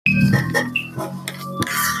I'm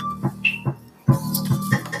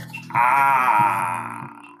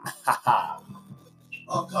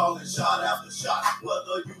calling shot after shot,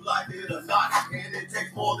 whether you like it or not. And it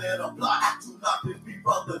takes more than a plot to knock this beat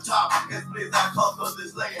from the top. As please I conquer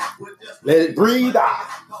this land with just let it breathe out.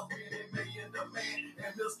 And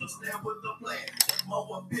Mr. Stand with the plan.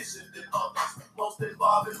 More efficient than others. Most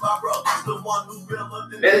involved in my brothers. The one who realer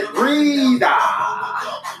than let it breathe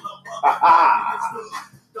out.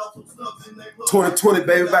 2020,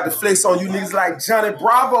 baby, about to flex on you niggas like Johnny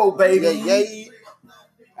Bravo, baby. Yeah.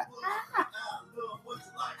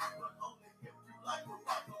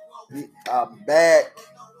 We are back.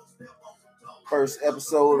 First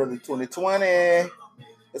episode of the 2020.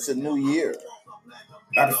 It's a new year.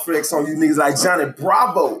 About to flex on you niggas like Johnny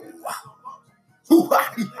Bravo.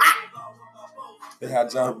 That's how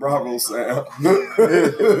Johnny Bravo sound.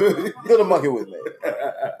 Little monkey with me.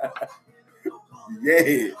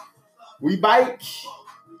 Yeah. We bike.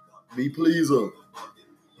 Be pleaser.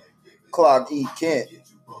 Clark E. Kent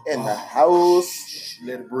in the house.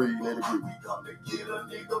 Let it breathe, let it breathe. We come to get a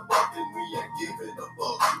nigga buck and we ain't giving a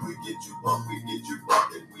fuck. We get you buck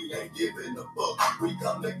and we ain't giving a fuck. We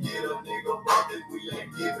come to get a nigga buck and we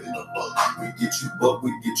ain't giving a fuck. We get you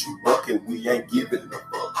buck and we ain't giving a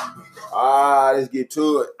fuck. Let's get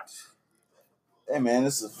to it. Hey man,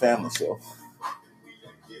 this is a family show.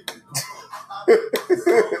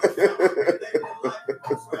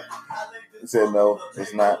 He said no,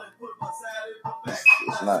 it's not.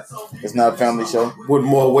 It's not a family show. What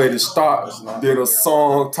more way to start than a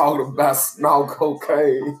song talking about snort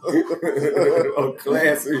cocaine? A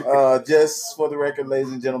classic. Just for the record,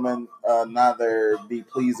 ladies and gentlemen, neither Be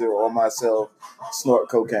Pleaser or myself snort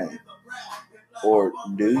cocaine. Or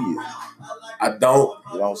do you? I don't.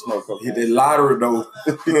 You don't snort cocaine. Hit the lottery though.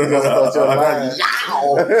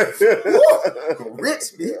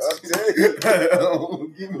 Rich bitch.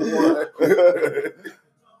 Give me one.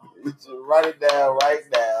 Write it down right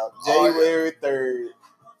now. January 3rd,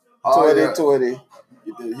 2020.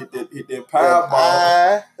 Hit that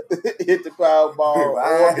Powerball. Hit the Powerball.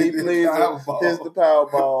 Or Be Pleaser. Hit the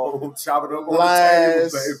Powerball. Chop it up on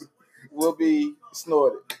Lines the table, baby. Will be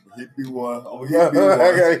snorted. Hit me one. I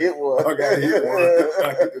gotta hit one. I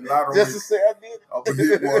hit the lottery. Just to say I did. I'm gonna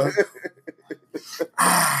hit one.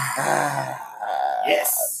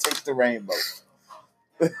 Yes. Take the rainbow.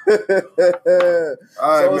 All right,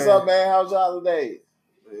 so what's up, man? How's your holiday?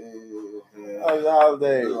 How's your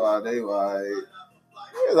holiday? They right.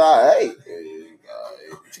 It's all right.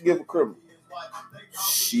 What you get for Christmas?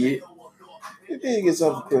 Shit. You did get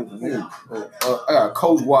something for Christmas, man. I got a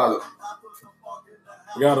Coach wallet.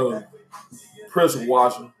 I got a pressure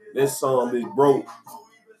washer. That son is broke.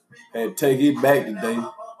 Had to take it back today.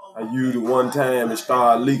 I used it one time and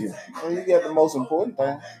started leaking. Well, you got the most important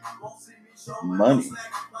thing. Money.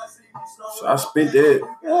 So I spent that.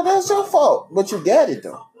 Well, that's your fault. But you got it,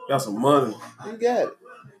 though. Got some money. You got it.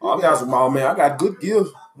 I got some, man. I got good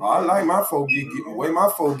gifts. I like my folk get gifts. The way my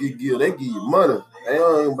folk get gifts, they give you money. They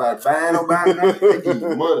don't even about buying nobody. They give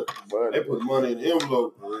you money. They put money in the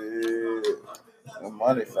envelope. Yeah.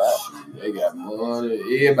 Money fast. They got money.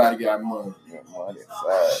 Everybody got money. Money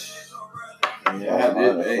fast.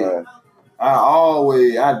 Yeah, I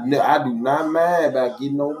do not mind about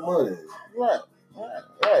getting no money. Right.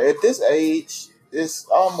 At this age, it's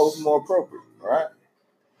almost more appropriate, right?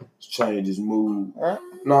 Change his mood. Right.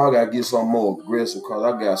 No, I gotta get something more aggressive because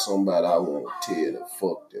I got somebody I want to tell to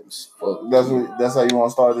fuck them. That's how you want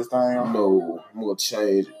to start this thing? No, I'm gonna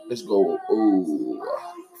change it. Let's go. Ooh.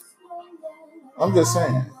 I'm just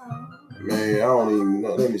saying. Man, I don't even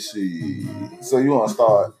know. Let me see. So you want to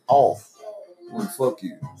start off? Well, fuck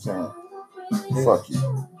you. Saying, fuck you.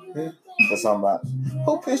 Yeah. For somebody.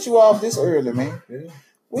 Who pissed you off this early, man? Yeah.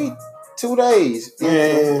 We 2 days.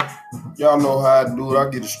 Man, y'all know how I do it. I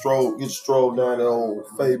get a stroll down the old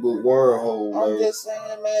Facebook wormhole, man. I'm just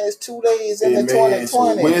saying, man, it's 2 days in the 2020.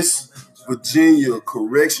 So West Virginia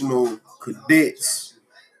correctional cadets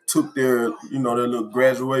took their, their little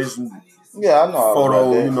graduation Yeah, I know.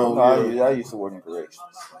 photo, I used to work in corrections.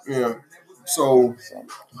 Yeah. So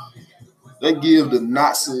they give the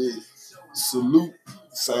Nazi salute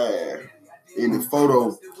sign in the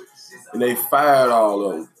photo, and they fired all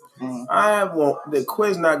of them. Mm-hmm. The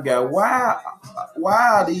question I got: Why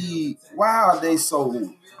are they so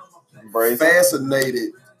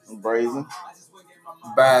fascinated, brazen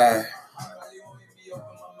by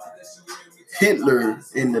Hitler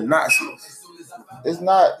and the Nazis? It's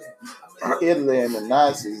not Hitler and the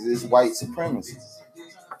Nazis, it's white supremacy.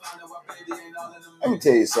 Let me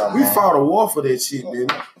tell you something. We fought a war for that shit,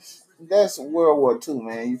 didn't we? that's World War II,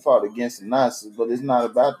 man. You fought against the Nazis, but it's not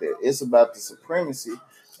about that. It's about the supremacy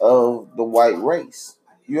of the white race.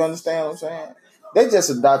 You understand what I'm saying? They just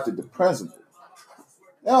adopted the principle.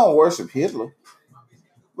 They don't worship Hitler,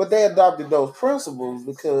 but they adopted those principles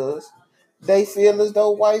because they feel as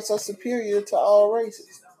though whites are superior to all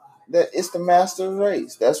races. That it's the master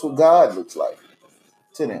race. That's what God looks like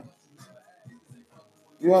to them.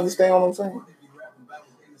 You understand what I'm saying?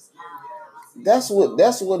 That's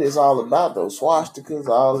what it's all about, though. Swastikas,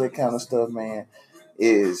 all that kind of stuff, man,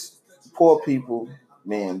 is poor people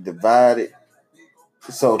being divided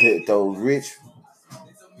so that those rich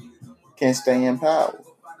can stay in power.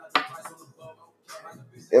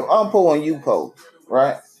 If I'm poor and you poor,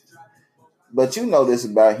 right? But you know this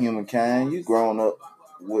about humankind. You grown up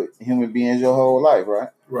with human beings your whole life, right?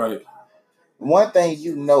 Right. One thing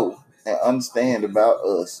you know and understand about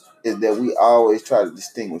us is that we always try to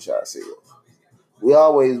distinguish ourselves. We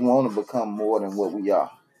always want to become more than what we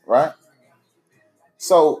are, right?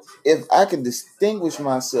 So if I can distinguish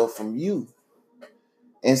myself from you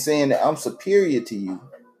and saying that I'm superior to you,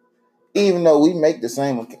 even though we make the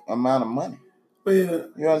same amount of money. Well,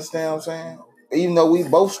 you understand what I'm saying? Even though we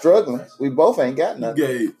both struggling, we both ain't got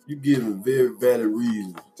nothing. You giving very valid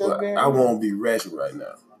reasons. But I won't be rational right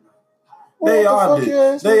now. Well,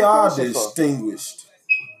 they are distinguished.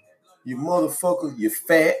 You motherfucker, you're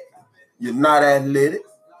fat, you're not athletic,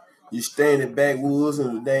 you stay in the backwoods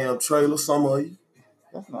in a damn trailer, some of you.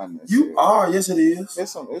 That's not necessary. You are, yes it is.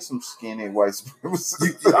 It's some skinny white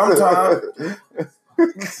supremacists. I'm tired.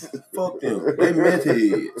 Fuck them. They meth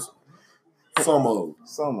heads. Some of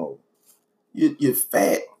them. You're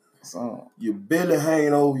fat. Your belly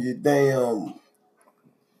hanging over your damn.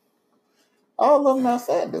 All of them not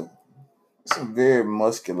fat though. Some very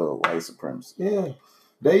muscular white supremacists. Yeah.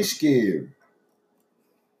 They scared.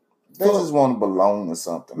 They just want to belong to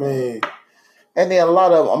something. Man. And then a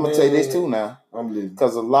lot of them, I'm going to tell you this too now. I'm listening.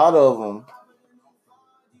 Because a lot of them,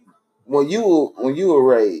 when you were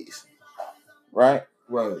raised, right?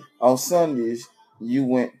 Right. On Sundays, you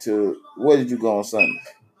went to, where did you go on Sundays?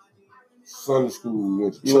 Sunday school.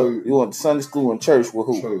 Went to church. You went to Sunday school and church with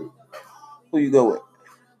who? Church. Who you go with?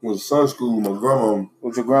 Went to Sunday school with my grandma.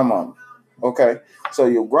 With your grandmama. Okay. So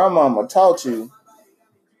your grandmama taught you,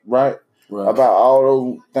 right? About all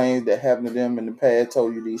those things that happened to them in the past,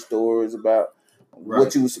 told you these stories about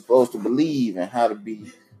what you were supposed to believe and how to be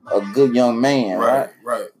a good young man, right?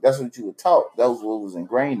 Right. That's what you were taught. That was what was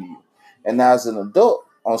ingrained in you. And now as an adult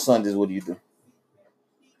on Sundays, what do?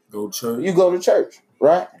 Go to church. You go to church,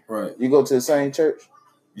 right? Right. You go to the same church?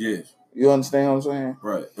 Yes. You understand what I'm saying?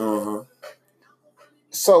 Right. Uh-huh.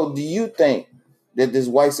 So do you think that this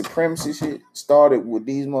white supremacy shit started with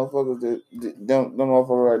these motherfuckers, them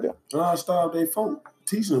motherfuckers right there? I started they folk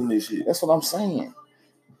teaching them this shit. That's what I'm saying.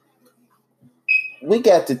 We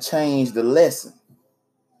got to change the lesson.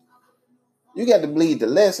 You got to bleed the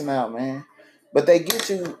lesson out, man. But they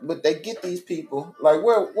get these people, like,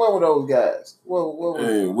 where were those guys?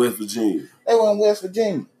 Where West Virginia. They were in West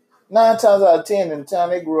Virginia. 9 times out of 10 in the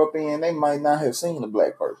town they grew up in, they might not have seen a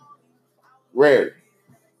black person. Rarely.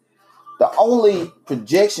 The only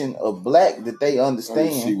projection of black that they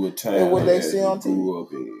understand is what they see on TV. Grew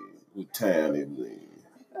up in what town they were in.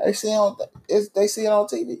 They see it on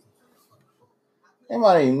TV. They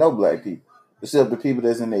might even know black people, except the people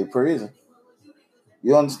that's in their prison.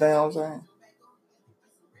 You understand what I'm saying?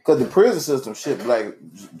 Because the prison system ship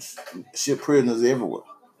prisoners everywhere.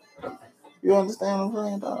 You understand what I'm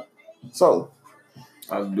saying, dog? So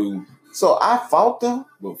I do. So I fought them,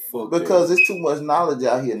 because there's too much knowledge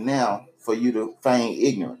out here now for you to feign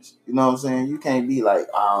ignorance. You know what I'm saying? You can't be like,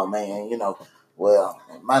 oh man, well,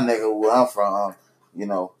 my nigga where I'm from,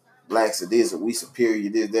 blacks are this, or we superior,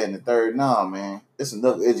 this, that, and the third. Nah, man. There's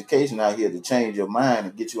enough education out here to change your mind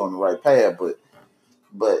and get you on the right path.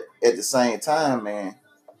 But at the same time, man,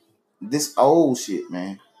 this old shit,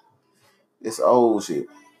 man. It's old shit.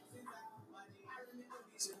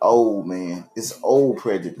 It's old, man. It's old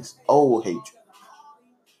prejudice, old hatred.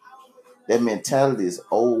 That mentality is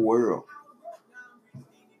old world.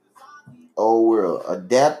 Old world.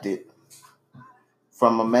 Adapted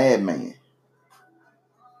from a madman.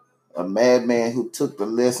 A madman who took the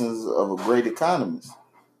lessons of a great economist.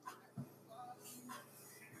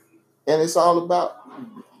 And it's all about...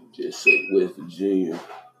 Just say West Virginia.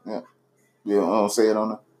 Yeah. You don't say it on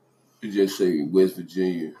there? You just say West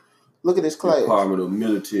Virginia. Look at this class. Department of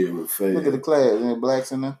Military Affairs. Look at the class. Any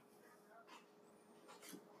blacks in there?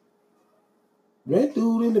 That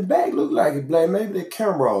dude in the back look like a black. Maybe the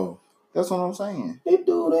camera on. That's what I'm saying. That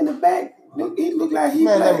dude in the back, he look like he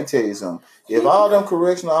Man, black. let me tell you something. If all them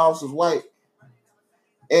correctional officers white,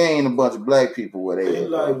 It ain't a bunch of black people where they It's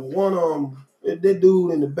like one that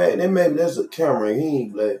dude in the back. That's a camera. He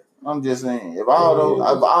ain't black. I'm just saying, if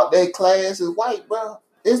all their class is white, bro,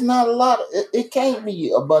 it's not a lot. It can't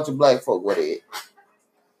be a bunch of black folk where they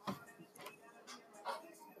at.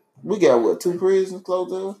 We got what, 2 prisons close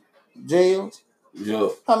to us? Jails? Yeah.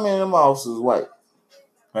 How many of them officers white?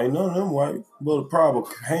 Ain't none of them white, but probably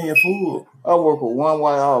a handful. I worked with 1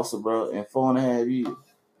 white officer, bro, in 4.5 years.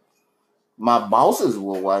 My bosses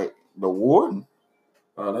were white. The warden.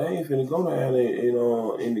 They ain't finna go down there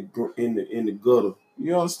in the gutter.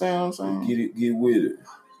 You understand what I'm saying? Get with it.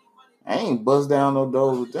 I ain't bust down no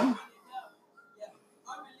doors with them.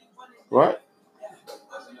 Right?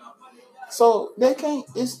 So they can't.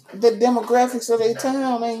 It's the demographics of their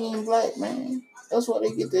town ain't even black, man. That's where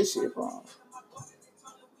they get this shit from.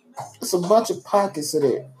 It's a bunch of pockets of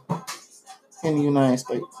that in the United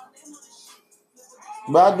States.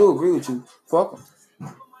 But I do agree with you. Fuck them.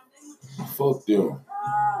 Fuck them.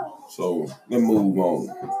 So let's move on.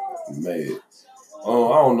 I'm mad. I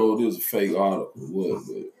don't know if this is a fake article or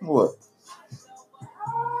what,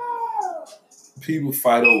 but people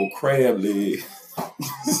fight over crab legs.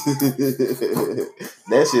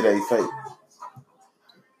 That shit ain't fake.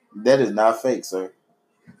 That is not fake, sir.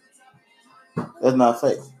 That's not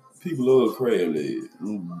fake. People love crab legs.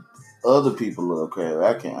 Other people love crab.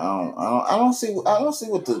 I don't see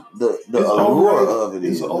what the allure of it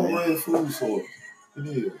is. It's an overrated food source. It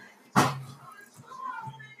is.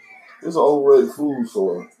 It's an overrated food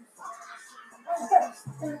source.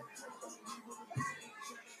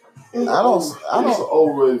 It's an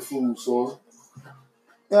overrated food source.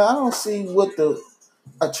 Yeah, I don't see what the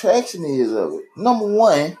attraction is of it. Number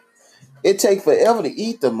one, it take forever to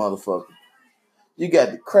eat the motherfucker. You got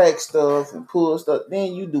to crack stuff and pull stuff.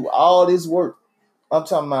 Then you do all this work. I'm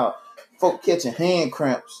talking about folk catching hand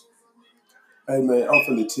cramps. Hey man, I'm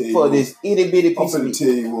finna tell you. For this itty bitty piece of meat. I'm finna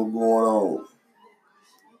tell you what's going on.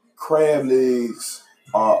 Crab legs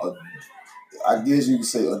are, I guess you could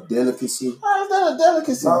say, a delicacy. How is that a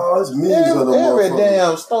delicacy? No, it's millions of them. Every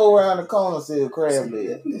damn store around the corner sells crab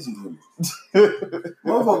legs. Listen to me.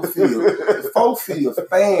 Folk feel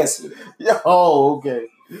fancy. Oh, okay.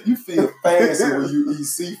 You feel fancy when you eat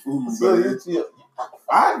seafood, man.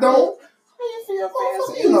 I don't. You feel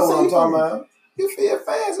fancy. You know what I'm talking about. You feel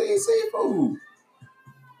fancy eat seafood.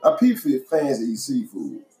 People feel fancy eat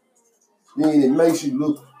seafood. Then it makes it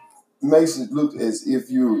look as if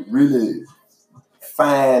you're really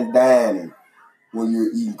fine dining when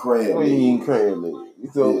you're eating crab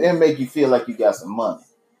legs. So it make you feel like you got some money.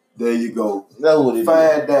 There you go. That's what it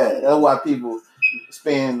fine is. dining. That's why people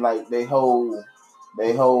spend like they whole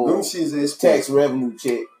tax revenue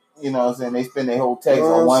check. You know what I'm saying? They spend their whole tax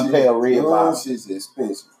on one pair of red bottoms. Shit's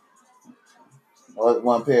expensive.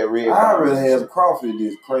 One pair of red bottoms. I rather have a crawfish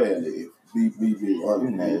than crab leg. Be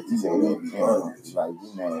you nasty. Like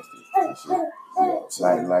you nasty.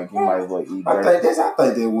 Yeah. Like you might as well eat dirt. I think that's what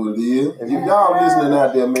it is. If y'all listening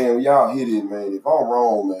out there, man, when y'all hit it, man. If I'm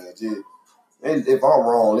wrong, man, if I'm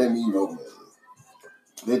wrong, let me know, man.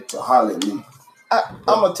 Let holler at me. I'm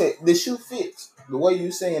gonna tell you, the shoe fits. The way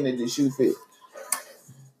you saying it, the shoe fit.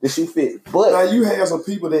 The shoe fit. But now you have some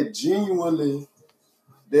people that genuinely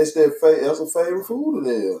that's a favorite food of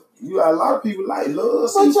theirs. You got a lot of people love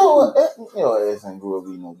seafood. Your ass ain't grew up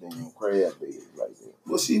eating no damn crab legs like that.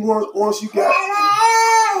 Well, see, once you got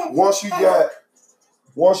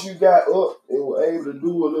up and were able to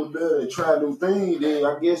do a little better and try new things, then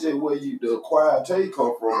I guess that's where the acquired taste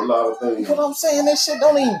come from. A lot of things. But I'm saying that shit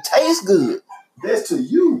don't even taste good. That's to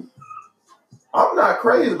you. I'm not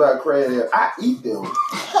crazy about crab. I eat them.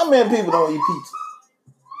 How many people don't eat pizza?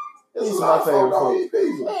 This is my favorite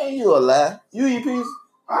food. Man, you a lie. You eat pizza?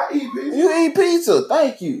 I eat pizza. You eat pizza.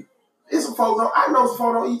 Thank you. It's some folks I know some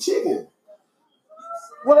folks don't eat chicken.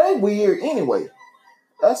 Well, they weird anyway.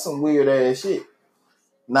 That's some weird ass shit.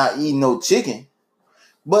 Not eating no chicken.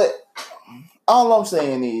 But all I'm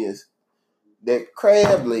saying is that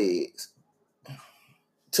crab legs,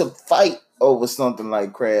 to fight over something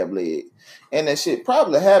like crab leg, and that shit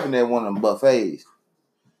probably happened at one of them buffets.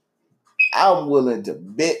 I'm willing to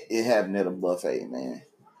bet it happened at a buffet, man.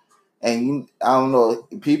 And I don't know,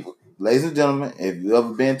 people, ladies and gentlemen, if you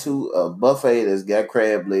ever been to a buffet that's got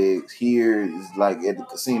crab legs, here is like at the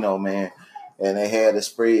casino, man, and they had a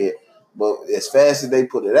spread. But as fast as they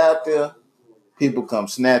put it out there, people come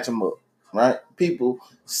snatch them up, right? People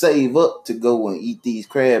save up to go and eat these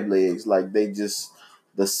crab legs like they just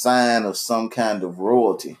the sign of some kind of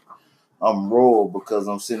royalty. I'm royal because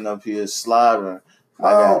I'm sitting up here slobbering.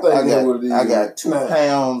 I got 2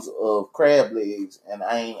 pounds of crab legs and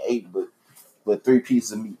I ain't ate but 3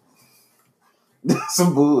 pieces of meat.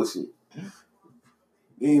 Some bullshit.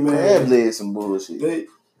 Man, Crab leg is some bullshit.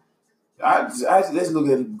 Let's look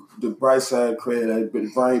at the bright side of crab. They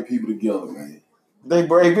bring people together, man. They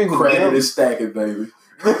bring people cracking together. and stacking, baby.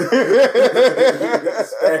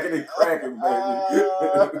 Stacking and cracking,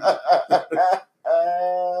 baby.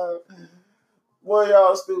 Boy,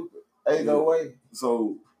 y'all stupid. Ain't no way.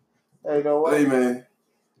 So, ain't no way. Hey, man.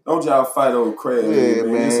 Don't y'all fight over crab, Yeah,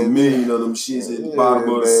 man. There's a million of them shits at the bottom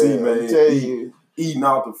of the sea, man. Eating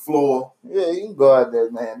out the floor. Yeah, you can go out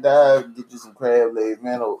there, man. Dive, get you some crab legs,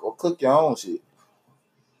 man, or cook your own shit.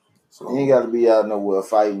 So you ain't got to be out nowhere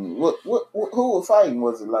fighting. Who was fighting?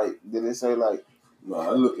 Was it like? Did they say like?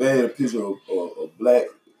 No, they had a picture of a black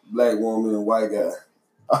woman and a white guy.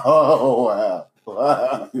 Oh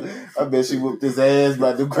wow! I bet she whooped his ass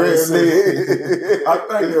by the crab legs. I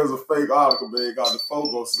think there was a fake article, man. Got the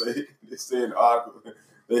photo say they said in the article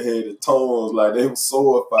they had the tones like they were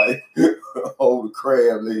sword fight over the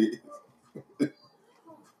crab legs.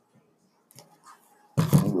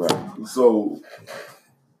 Right. So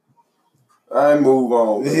I move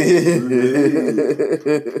on. We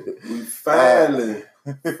finally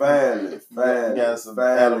got some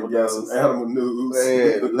animal news.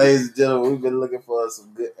 Man, ladies and gentlemen, we've been looking for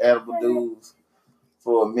some good animal news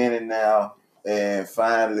for a minute now, and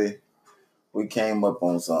finally we came up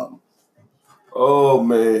on something. Oh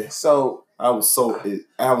man! So I was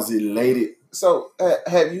elated. So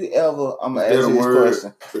have you ever? I'm gonna ask you this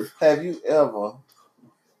question. Have you ever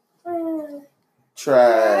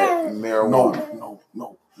tried marijuana?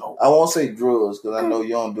 No. I won't say drugs because I know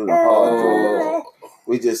you don't do the hard drugs.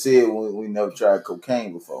 We just said we never tried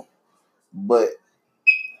cocaine before. But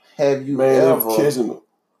have you ever catching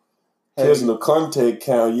the contact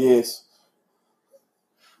count? Yes.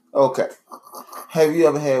 Okay. Have you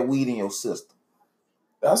ever had weed in your system?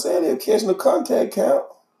 I said they're catching the contact count.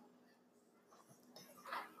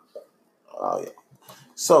 Oh yeah.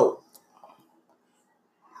 So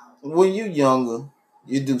when you're younger,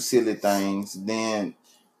 you do silly things. Then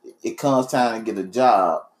it comes time to get a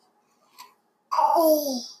job.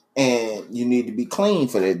 And you need to be clean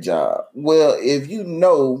for that job. Well, if you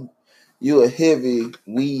know you're a heavy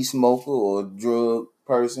weed smoker or drug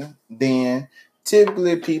person, then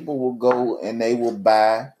typically people will go and they will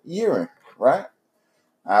buy urine, right?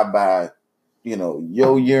 I buy,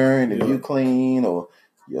 your urine if you clean, or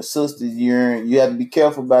your sister's urine. You have to be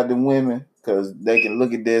careful about the women because they can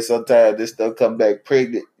look at this. Sometimes this stuff come back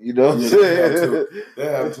pregnant. You know what I'm saying?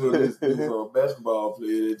 That happened to this basketball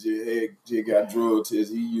player that just got drug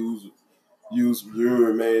test. He used some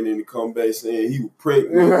urine, man, and he come back saying he was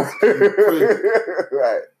pregnant.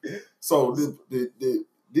 Right. So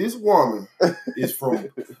this woman is from.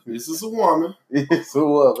 This is a woman. It's a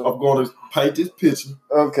woman. I'm going to paint this picture.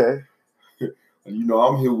 Okay.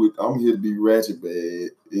 I'm here to be ratchet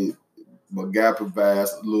bad. My guy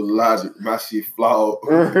provides a little logic. My shit flawed.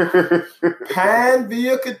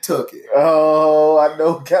 Pineville, Kentucky. Oh, I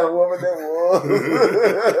know what kind of woman that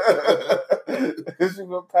was. She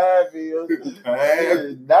was Pineville.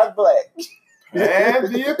 Not black.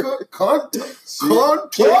 Pineville, Kentucky.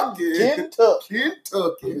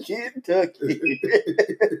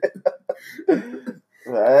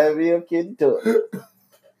 Pineville, Kentucky.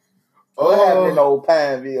 What happened in old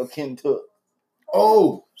Pineville, Kentucky?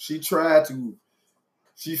 Oh, she faced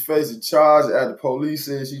a charge after the police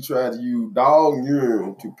said she tried to use dog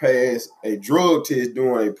urine to pass a drug test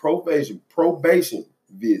during a probation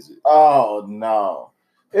visit. Oh, no.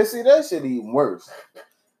 And see, that shit even worse.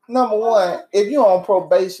 Number one, if you're on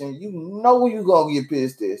probation, you know you're going to get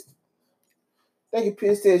piss tested. They can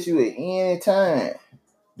piss test you at any time.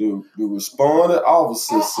 The responding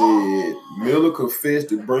officer said Miller confessed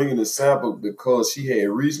to bringing a sample because she had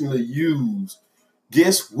recently used.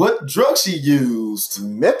 Guess what drug she used?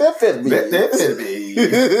 Methamphetamine.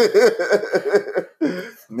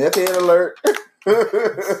 Methane alert.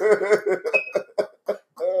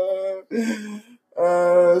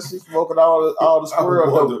 She's smoking all the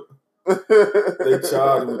squirrel dope. They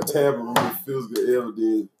charged her with tampering with physical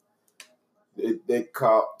evidence. They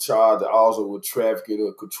charged also with trafficking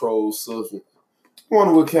of controlled substance.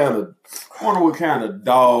 Wonder what kind of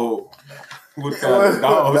dog. What kind of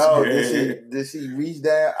dog she had. Did she reach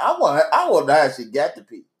down? I wonder how she got to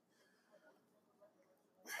pee.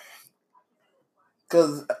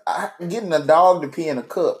 Because getting a dog to pee in a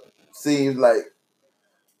cup seems like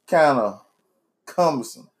kind of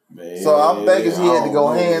cumbersome. Man, so I'm thinking she had to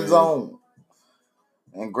go hands-on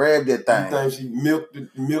and grab that thing. You think she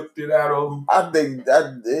milked it out of him? I think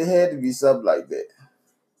it had to be something like that.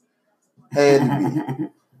 Had to be.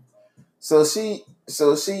 So she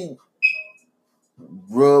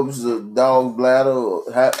rubs the dog bladder or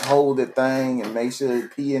hold the thing and make sure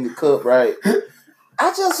it pee in the cup right.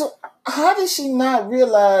 How did she not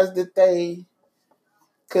realize that they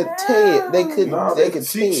could tell? They could tell.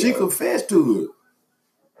 She confessed to it.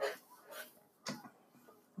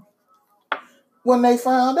 When they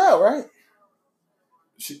found out, right?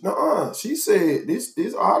 She said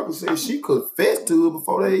this article says she confessed to it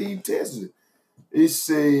before they even tested it. It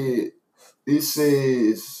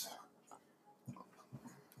says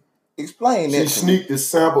explain she sneaked the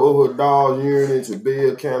sample of her dog's urine into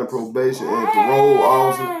Bell County probation and parole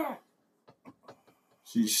officer.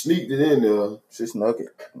 She sneaked it in there. She snuck it.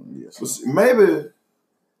 Yes. Maybe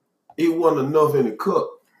it wasn't enough in the cup,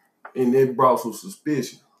 and it brought some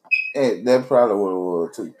suspicion. And that probably what it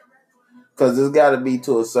was too. Because it's got to be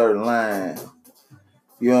to a certain line.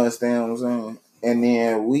 You understand what I'm saying? And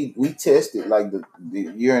then we tested like the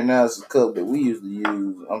urinalysis cup that we usually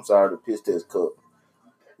use. I'm sorry, the piss test cup.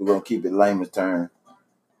 We're going to keep it layman's term.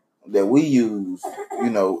 That we use,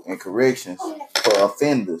 in corrections for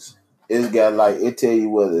offenders. It's got it tell you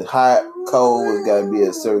whether it's hot, cold, it's got to be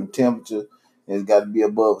a certain temperature. It's got to be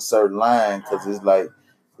above a certain line because it's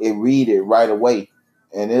it read it right away.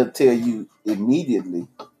 And it'll tell you immediately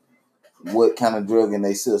what kind of drug in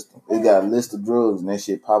their system. It got a list of drugs and that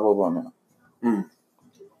shit pop up on there. Mm.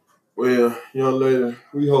 Well, young lady,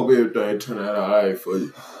 we hope everything turn out all right for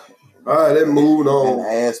you. All right, let's move on. And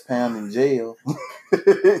ass pound in jail.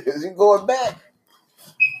 Cause you going back.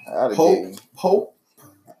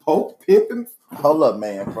 Pope pimping. Hold up,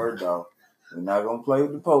 man. First off, we're not gonna play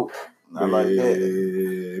with the Pope. Not like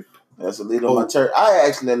that. That's a leader of my church.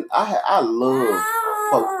 I love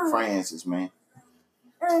Pope Francis, man.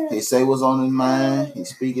 He say what's on his mind. He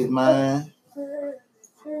speak his mind.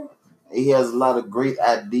 He has a lot of great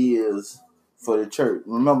ideas for the church.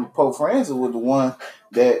 Remember, Pope Francis was the one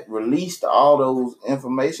that released all those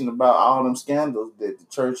information about all them scandals that the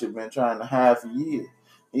church had been trying to hide for years.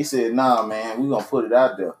 He said, "Nah, man, we're gonna put it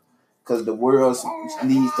out there because the world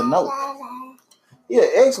needs to know." Yeah,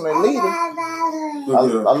 excellent leader.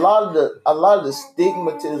 A lot of the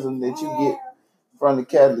stigmatism that you get from the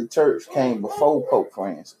Catholic Church came before Pope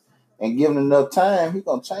Francis, and given enough time, he's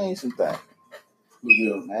gonna change some things.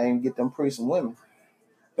 I ain't get them priests and women.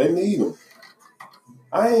 They need them.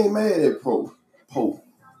 I ain't mad at Pope,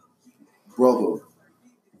 brother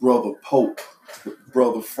Pope,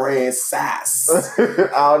 brother Francis.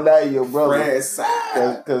 All night, your brother Francis,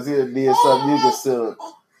 because he did something you consider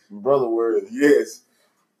brother word. Yes.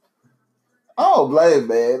 Oh, blame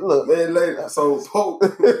man. Look, man, later. So Pope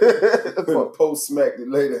smacked the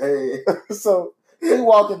lady hand. So he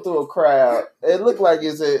walking through a crowd. It looked like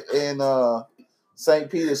it's in St.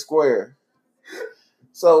 Peter's Square.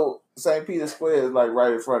 So St. Peter's Square is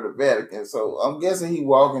right in front of the Vatican. So I'm guessing he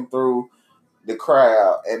walking through the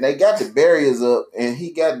crowd, and they got the barriers up, and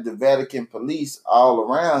he got the Vatican police all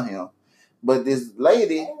around him. But this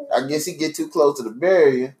lady, I guess he get too close to the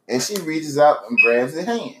barrier, and she reaches out and grabs his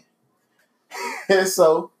hand. And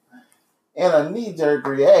so, in a knee-jerk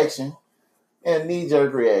reaction,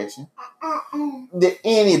 that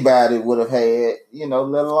anybody would have had,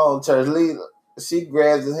 let alone church leader, she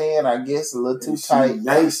grabs his hand, I guess, a little too tight.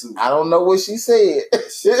 Yanks him. I don't know what she said.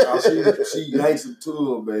 She yanks him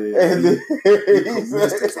to him, man.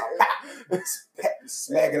 And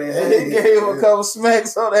smacking his hand. He gave him a couple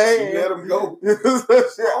smacks on the hand. She let him go. I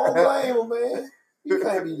don't blame him, man. You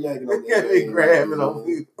can't be yanking on that. You can't be grabbing on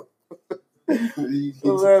me.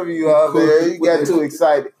 Whoever you are, man, you got too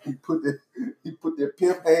excited. He put that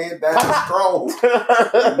pimp hand down strong.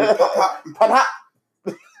 Pop.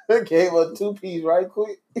 Gave a 2-piece right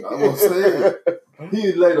quick. I'm saying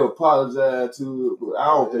he later apologized to it, but I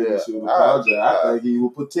don't think he should apologize. I think he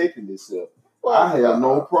was protecting himself. Well, I have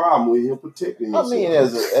no problem with him protecting himself. I mean,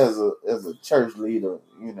 as a church leader,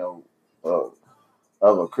 of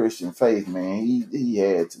a Christian faith, man, he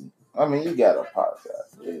had to. I mean, you gotta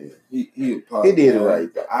apologize. Yeah, he apologized. He did it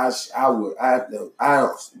right though. I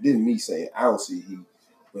didn't me say I don't see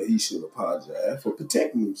but he should apologize for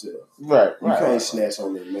protecting himself. Right. You can't snatch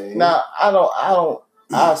on that man. Now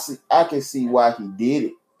I can see why he did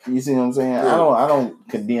it. You see what I'm saying? Yeah. I don't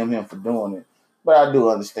condemn him for doing it, but I do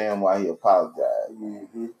understand why he apologized.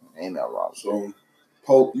 Mm-hmm. Ain't that wrong? So,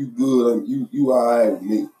 Pope, you good? You all right with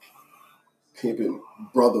me? Pimping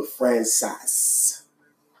brother Francis,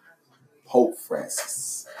 Pope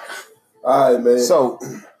Francis. All right, man. So,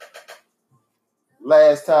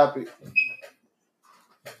 last topic.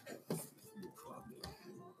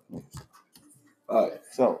 All right.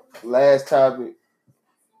 So, last topic.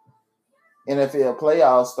 NFL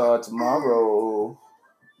playoffs start tomorrow.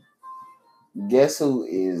 Guess who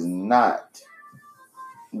is not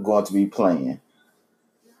going to be playing.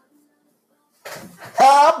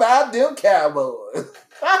 How about them Cowboys?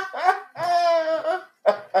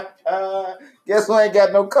 Guess who ain't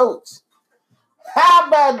got no coach? How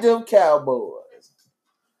about them Cowboys?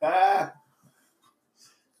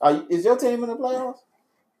 Is your team in the playoffs?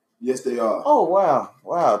 Yes, they are. Oh,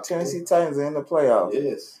 wow. Tennessee Titans are in the playoffs.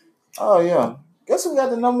 Yes. Oh, yeah. Guess who got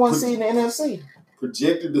the number one seed in the NFC?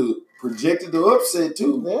 Projected the upset,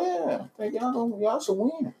 too. Yeah. I think y'all should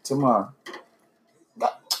win tomorrow.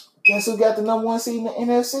 Guess who got the number one seed in the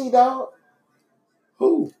NFC, dog?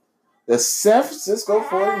 Who? The San Francisco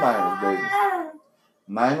 49ers, baby.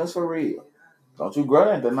 Niners for real. Don't you grunt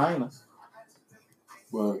at the Niners.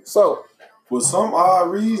 But So, for some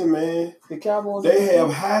odd reason, man, the Cowboys, they have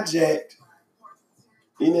hijacked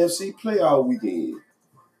NFC playoff weekend,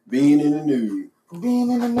 being in the news.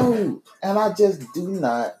 And I just do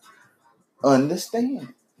not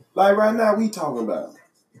understand. Like right now, we talking about.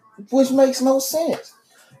 Which makes no sense.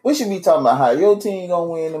 We should be talking about how your team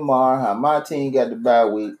gonna win tomorrow, how my team got the bye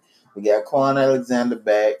week, we got Quan Alexander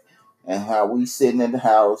back, and how we sitting in the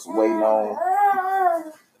house waiting on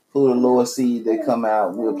who the lower seed they come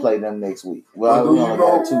out. We'll play them next week. Well, we only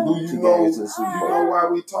got two games in the Super Bowl. You know why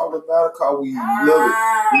we talking about it? Because we love it.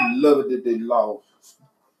 We love it that they lost.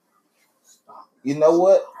 You know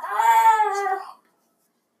what?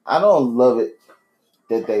 I don't love it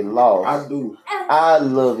that they lost. I do. I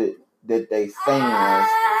love it that they fans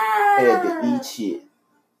had to eat shit.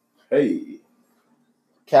 Hey.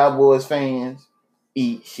 Cowboys fans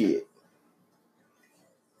eat shit.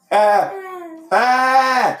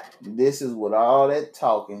 This is what all that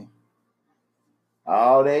talking,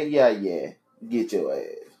 all that yeah, get your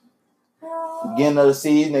ass. Beginning of the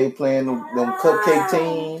season, they playing them cupcake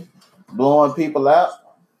teams, blowing people out.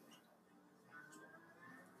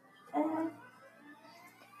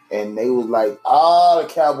 And they was like, the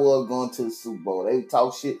Cowboys going to the Super Bowl. They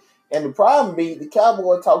talk shit. And the problem be, the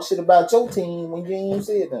Cowboys talk shit about your team when you ain't even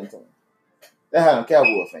said nothing to them. That's how the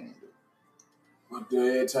Cowboy fans do. But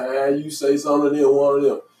every time you say something to them, one of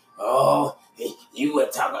them, you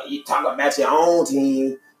talk about your own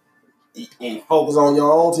team and focus on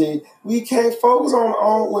your own team. We can't focus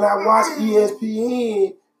on when I watch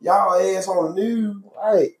ESPN, y'all ass on the news,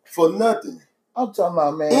 right? For nothing. I'm talking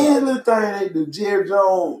about, man. Any little thing they do, Jerry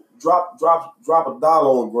Jones drop $1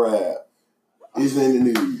 on grab. Is in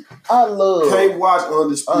the news. I love. Can't watch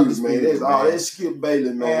Undisputed, man. That's all. That's Skip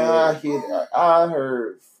Bayless, man. I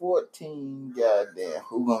heard 14 goddamn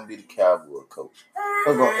who gonna be the Cowboy coach.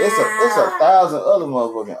 It's a 1,000 other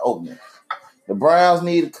motherfucking openings. The Browns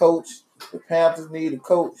need a coach. The Panthers need a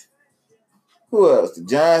coach. Who else? The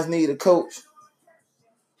Giants need a coach.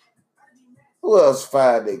 Who else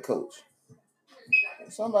fired their coach?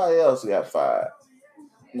 Somebody else got fired.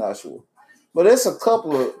 Not sure. But there's a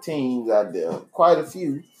couple of teams out there, quite a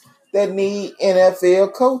few, that need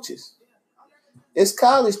NFL coaches. It's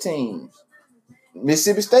college teams.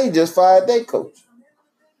 Mississippi State just fired their coach.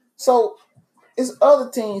 So it's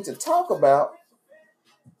other teams to talk about,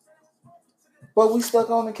 but we stuck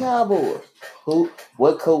on the Cowboys.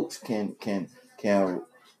 What coach can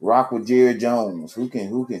rock with Jerry Jones? Who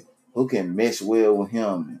can mesh well with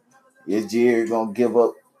him? Is Jerry gonna give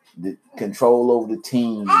up the control over the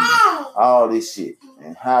team? All this shit,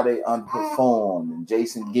 and how they underperform, and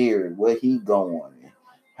Jason Garrett, where he going, and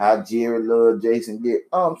how Jerry loved Jason Garrett.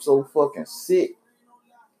 I'm so fucking sick.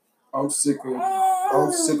 I'm sick of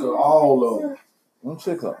all of them. I'm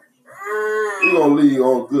sick of them. We're gonna leave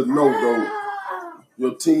on a good note though.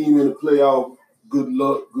 Your team in the playoff, good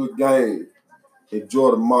luck, good game.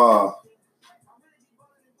 Enjoy the mile.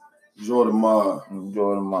 Enjoy the mile.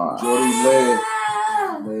 Enjoy the mile. Enjoy these last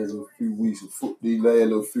few weeks of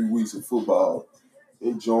football.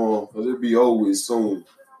 Enjoy them, because it'll be over with soon.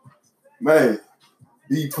 Man,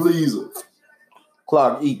 be pleaser.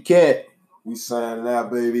 Clock eat cat. We signing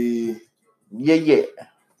out, baby. Yeah.